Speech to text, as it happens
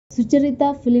Sucharitha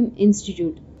Film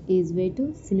Institute is way to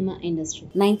cinema industry.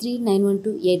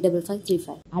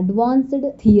 9391285535. Advanced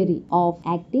Theory of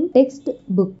Acting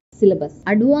Textbook Syllabus.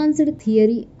 Advanced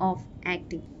Theory of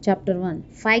Acting. Chapter 1.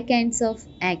 5 kinds of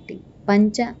acting.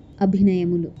 Pancha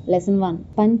Abhinayamulu. Lesson 1.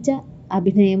 Pancha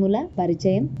అభినయముల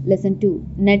పరిచయం. Lesson 2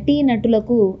 నటీ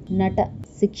నటులకు నట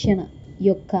శిక్షణ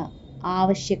యొక్క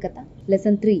ఆవశ్యకత.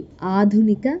 Lesson 3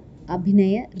 ఆధునిక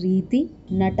అభినయ రీతి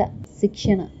నట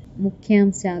శిక్షణ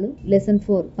ముఖ్యాంశాలు. లెసన్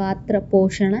 4 పాత్ర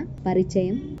పోషణ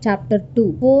పరిచయం. Chapter 2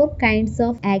 4 kinds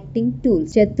of acting tools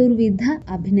చతుర్విధ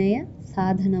అభినయ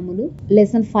సాధనములు.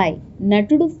 లెసన్ 5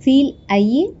 నటుడు ఫీల్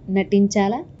అయ్యి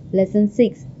నటించాలా. లెసన్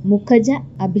 6 ముఖజ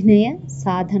అభినయ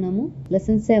సాధనము.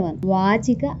 లెసన్ 7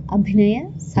 వాచిక అభినయ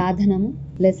సాధనము.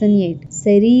 లెసన్ 8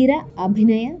 శరీర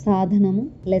అభినయ సాధనము.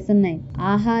 లెసన్ 9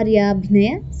 ఆహార్యాభినయ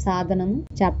సాధనము.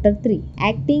 చాప్టర్ 3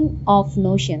 యాక్టింగ్ ఆఫ్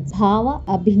నోషన్స్ భావ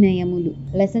అభినయములు.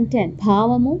 లెసన్ 10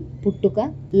 భావము పుట్టుక.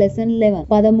 లెసన్ 11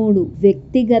 13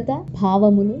 వ్యక్తిగత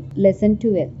భావములు. లెసన్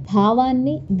 12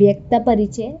 భావాన్ని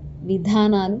వ్యక్తపరిచే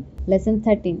విధానాలు. లెసన్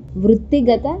 13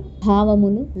 వృత్తిగత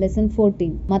భావములు. లెసన్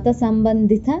 14 మత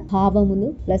సంబంధిత భావములు.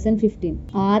 లెసన్ 15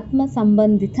 ఆత్మ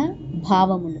సంబంధిత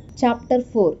భావములు. Chapter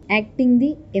 4 acting the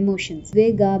emotions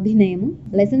ఉద్వేగాభినయము.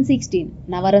 Lesson 16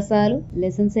 నవరసాలు.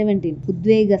 లెసన్ 17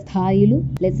 ఉద్వేగ స్థాయిలు.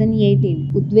 లెసన్ 18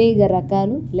 ఉద్వేగ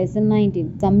రకాలు. Lesson 19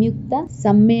 Samyukta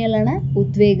సమ్మేళన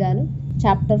ఉద్వేగాలు.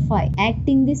 Chapter 5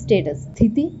 acting the status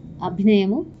స్థితి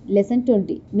అభినయము. Lesson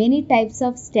 20 many types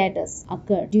of status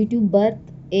occur due to birth,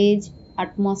 age,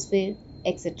 atmosphere,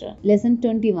 etc. Lesson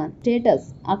 21 status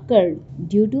occurred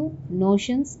due to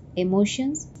notions,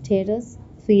 emotions, status,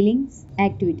 feelings,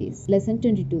 activities. Lesson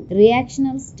 22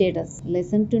 reactional status.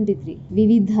 Lesson 23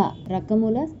 vividha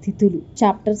rakamula sthitulu.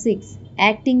 Chapter 6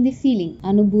 acting the feeling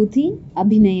అనుభూతి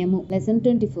అభినయము. Lesson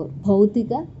 24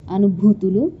 భౌతిక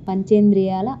అనుభూతులు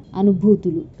పంచేంద్రియాల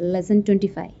అనుభూతులు. Lesson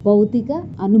 25 భౌతిక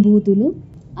అనుభూతులు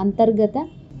అంతర్గత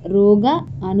రోగ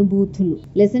అనుభూతులు.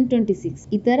 Lesson 26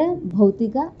 ఇతర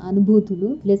భౌతిక అనుభూతులు.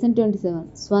 లెసన్ 27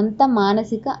 స్వంత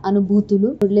మానసిక అనుభూతులు.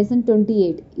 లెసన్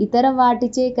 28 ఇతర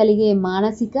వాటిచే కలిగే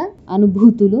మానసిక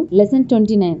అనుభూతులు. లెసన్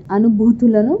 29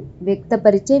 అనుభూతులను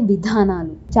వ్యక్తపరిచే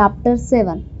విధానాలు. చాప్టర్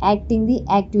 7 యాక్టింగ్ ది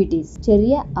యాక్టివిటీస్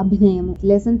చర్య అభినయము.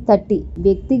 లెసన్ 30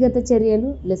 వ్యక్తిగత చర్యలు.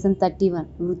 లెసన్ 31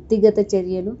 వృత్తిగత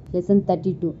చర్యలు. లెసన్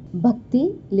 32 భక్తి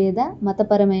లేదా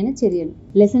మతపరమైన చర్యలు.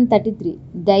 లెసన్ 33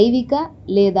 దైవిక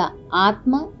లేదా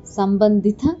ఆత్మ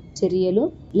సంబంధిత చర్యలు.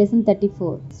 లెసన్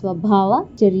 34 స్వభావ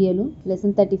చర్యలు.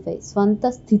 లెసన్ 35 స్వంత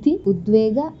స్థితి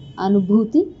ఉద్వేగ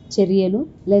అనుభూతి చర్యలు.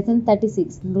 లెసన్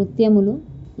 36 నృత్యములు.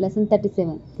 లెసన్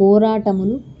 37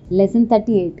 పోరాటములు. లెసన్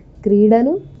 38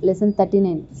 క్రీడలు. లెసన్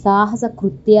 39 సాహస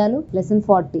కృత్యాలు. లెసన్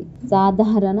 40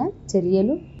 సాధారణ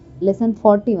చర్యలు. లెసన్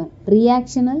 41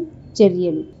 రియాక్షనల్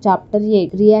చర్యలు. చాప్టర్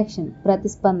 8 రియాక్షన్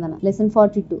ప్రతిస్పందన. Lesson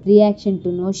 42 reaction to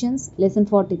notions. Lesson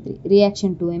 43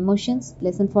 reaction to emotions.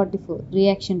 Lesson 44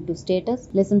 reaction to status.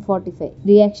 Lesson 45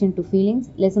 reaction to feelings.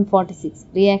 Lesson 46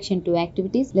 reaction to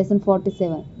activities. Lesson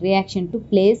 47 reaction to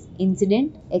place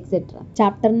incident etcetera.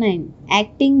 Chapter 9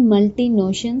 acting multi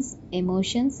notions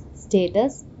emotions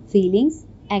status feelings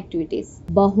activities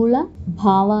బహుళ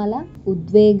భావాల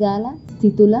ఉద్వేగాల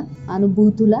స్థితుల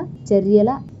అనుభూతుల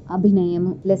చర్యల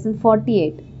అభినయము. Lesson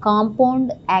 48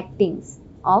 compound actings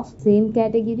of same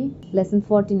category. Lesson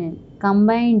 49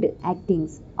 combined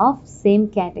actings of same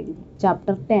category.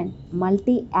 Chapter 10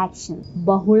 multi action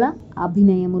బహుళ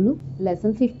అభినయములు.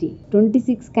 Lesson 50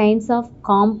 26 kinds of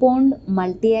compound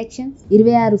multi actions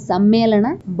 26 సమ్మేళన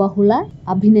బహుళ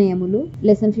అభినయములు.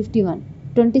 Lesson 51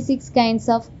 26 kinds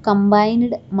of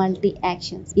combined multi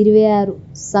actions 26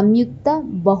 సంయుక్త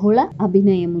బహుళ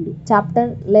అభినయములు.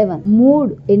 Chapter 11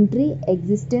 mood entry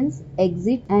existence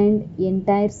exit and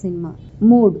entire cinema.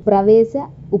 Mood ప్రవేశ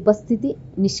ఉపస్థితి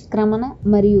నిష్క్రమణ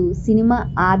మరియు cinema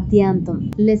ఆద్యాంతం.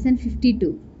 Lesson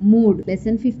 52 mood.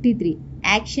 Lesson 53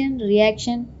 action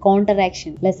reaction counter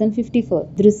action. Lesson 54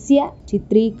 దృశ్య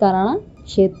చిత్రీకరణ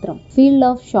క్షేత్రం field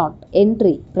of shot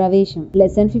entry ప్రవేశం.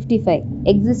 Lesson 55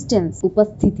 existence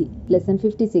ఉపస్థితి. Lesson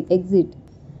 56 exit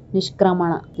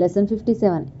నిష్క్రమణ. Lesson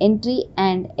 57 entry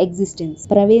and existence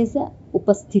ప్రవేశ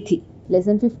ఉపస్థితి.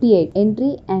 లెసన్ 58 ఎంట్రీ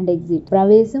అండ్ ఎగ్జిట్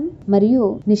ప్రవేశం మరియు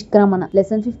నిష్క్రమణ.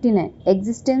 లెసన్ 59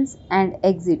 ఎగ్జిస్టెన్స్ అండ్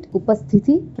ఎగ్జిట్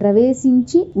ఉపస్థితి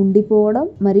ప్రవేశించి ఉండిపోవడం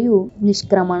మరియు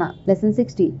నిష్క్రమణ. లెసన్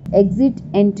 60 ఎగ్జిట్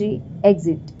ఎంట్రీ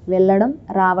ఎగ్జిట్ వెళ్ళడం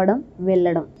రావడం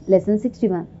వెళ్ళడం. లెసన్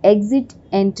 61 ఎగ్జిట్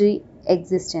ఎంట్రీ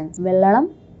ఎగ్జిస్టెన్స్ వెళ్ళడం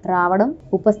రావడం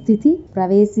ఉపస్థితి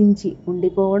ప్రవేశించి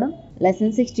ఉండిపోవడం.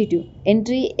 లెసన్ 62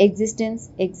 ఎంట్రీ ఎగ్జిస్టెన్స్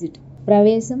ఎగ్జిట్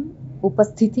ప్రవేశం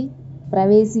ఉపస్థితి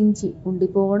ప్రవేశించి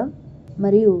ఉండిపోవడం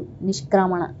మరియు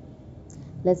నిష్క్రమణ.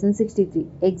 లెసన్ 63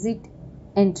 ఎగ్జిట్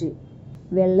ఎంట్రీ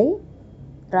వెళ్ళి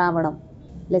రావడం.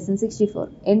 లెసన్ 64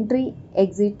 ఎంట్రీ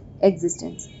ఎగ్జిట్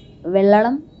ఎగ్జిస్టెన్స్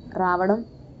వెళ్ళడం రావడం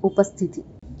ఉపస్థితి.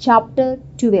 చాప్టర్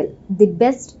 12 ది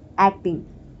బెస్ట్ యాక్టింగ్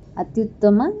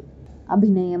అత్యుత్తమ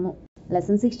అభినయము.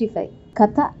 లెసన్ 65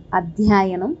 కథ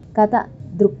అధ్యయనం కథ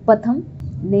దృక్పథం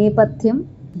నేపథ్యం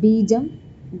బీజం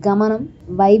గమనం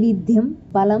వైవిధ్యం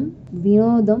బలం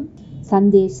వినోదం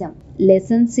సందేశం.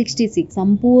 లెసన్ 66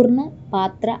 సంపూర్ణ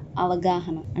పాత్ర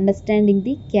అవగాహన అండర్స్టాండింగ్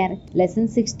ది క్యారెక్టర్. లెసన్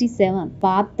 67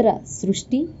 పాత్ర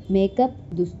సృష్టి మేకప్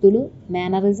దుస్తులు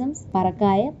మేనరిజమ్స్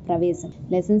పరకాయ ప్రవేశం.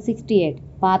 లెసన్ 68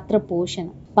 పాత్ర పోషణ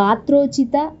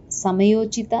పాత్రోచిత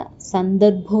సమయోచిత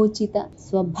సందర్భోచిత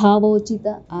స్వభావోచిత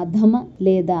అధమ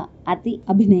లేదా అతి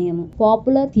అభినయము.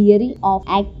 Popular theory of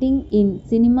acting in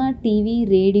cinema TV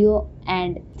radio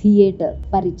and theatre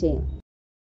పరిచయం.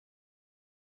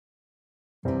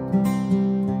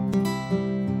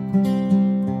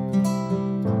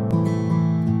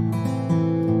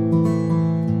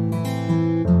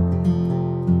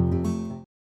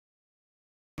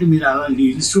 మీరు అలాంటి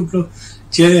ఇన్స్టిట్యూట్లో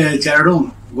చేరడం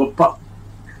గొప్ప.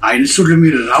 ఆ ఇన్స్టిట్యూట్లో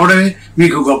మీరు రావడమే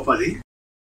మీకు గొప్పది.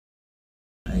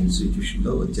 ఆ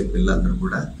ఇన్స్టిట్యూషన్లో వచ్చే పిల్లలందరూ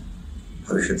కూడా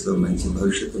భవిష్యత్తులో మంచి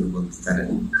భవిష్యత్తును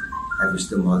పొందుతారని I wish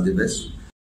them all the best.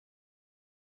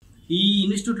 ఈ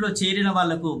ఇన్స్టిట్యూట్లో చేరిన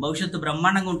వాళ్లకు భవిష్యత్తు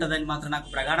బ్రహ్మాండంగా ఉంటుందని మాత్రం నాకు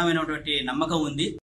ప్రగాఢమైనటువంటి నమ్మకం ఉంది.